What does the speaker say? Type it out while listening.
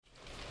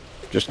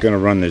Just going to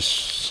run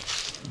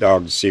this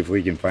dog to see if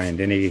we can find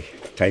any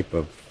type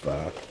of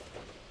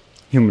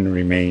human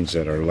remains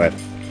that are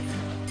left.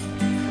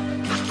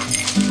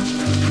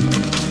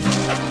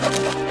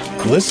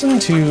 Listen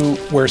to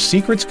Where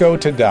Secrets Go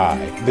to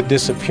Die, The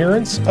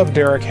Disappearance of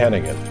Derek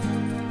Hennigan.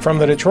 From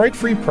the Detroit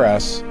Free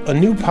Press, a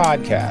new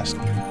podcast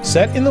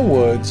set in the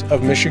woods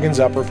of Michigan's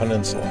Upper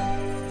Peninsula.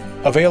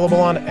 Available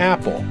on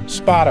Apple,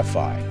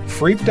 Spotify,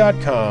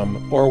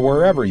 Freep.com, or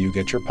wherever you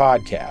get your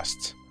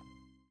podcasts.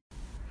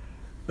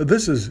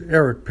 This is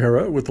Eric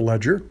Pera with The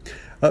Ledger.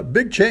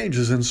 Big change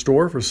is in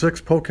store for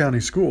 6 Polk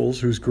County schools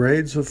whose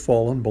grades have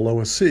fallen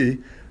below a C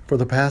for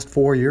the past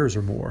 4 years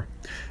or more.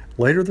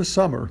 Later this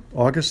summer,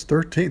 August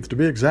 13th to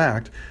be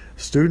exact,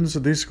 students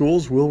at these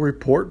schools will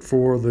report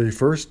for the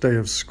first day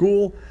of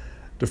school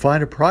to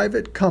find a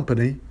private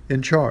company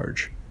in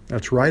charge.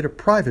 That's right, a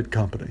private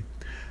company.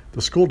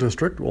 The school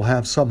district will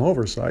have some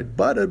oversight,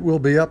 but it will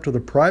be up to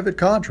the private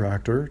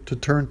contractor to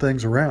turn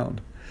things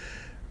around.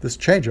 This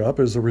change-up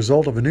is the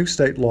result of a new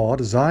state law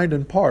designed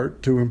in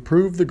part to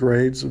improve the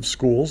grades of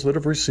schools that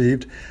have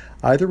received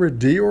either a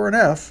D or an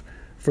F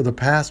for the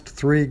past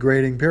 3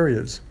 grading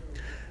periods.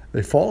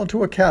 They fall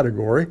into a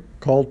category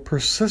called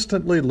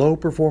persistently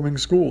low-performing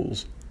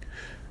schools.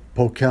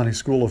 Polk County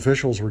school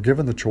officials were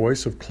given the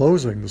choice of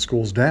closing the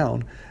schools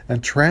down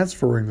and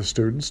transferring the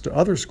students to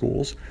other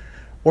schools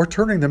or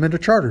turning them into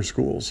charter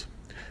schools.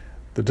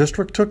 The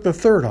district took the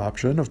third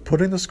option of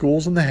putting the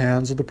schools in the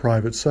hands of the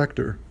private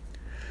sector.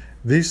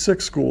 These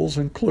 6 schools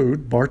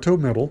include Bartow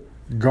Middle,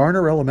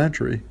 Garner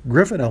Elementary,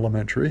 Griffin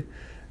Elementary,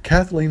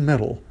 Kathleen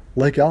Middle,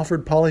 Lake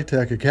Alfred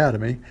Polytech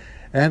Academy,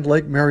 and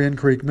Lake Marion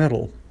Creek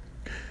Middle.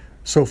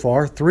 So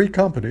far, 3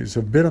 companies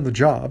have bid on the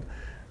job.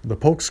 The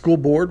Polk School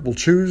Board will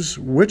choose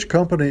which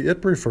company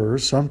it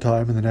prefers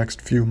sometime in the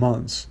next few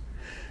months.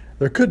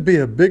 There could be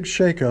a big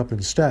shakeup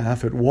in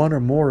staff at one or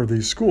more of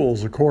these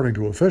schools, according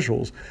to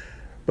officials,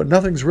 but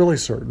nothing's really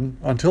certain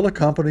until a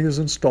company is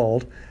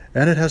installed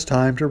and it has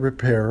time to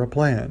prepare a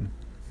plan.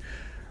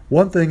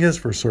 One thing is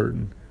for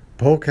certain,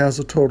 Polk has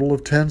a total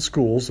of 10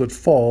 schools that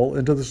fall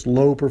into this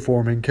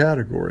low-performing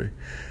category,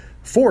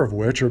 4 of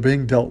which are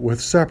being dealt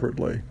with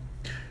separately.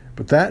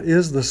 But that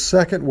is the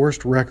second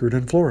worst record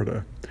in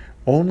Florida.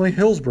 Only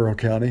Hillsborough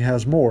County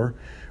has more,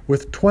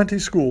 with 20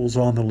 schools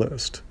on the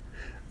list.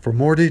 For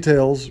more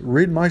details,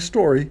 read my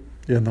story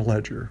in the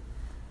Ledger.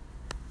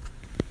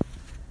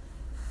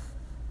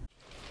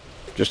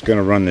 Just going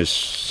to run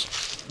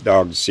this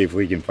dog to see if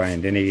we can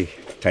find any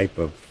type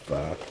of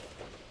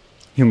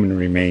human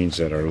remains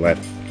that are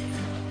left.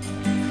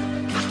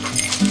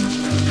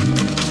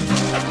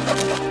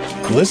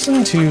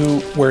 Listen to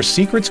Where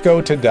Secrets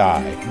Go to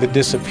Die, The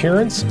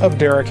Disappearance of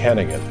Derek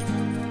Hennigan.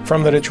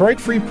 From the Detroit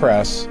Free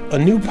Press, a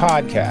new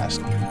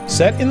podcast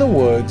set in the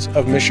woods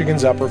of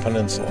Michigan's Upper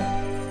Peninsula.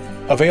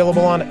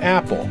 Available on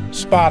Apple,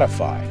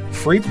 Spotify,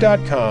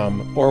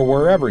 Freep.com, or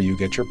wherever you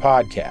get your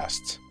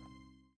podcasts.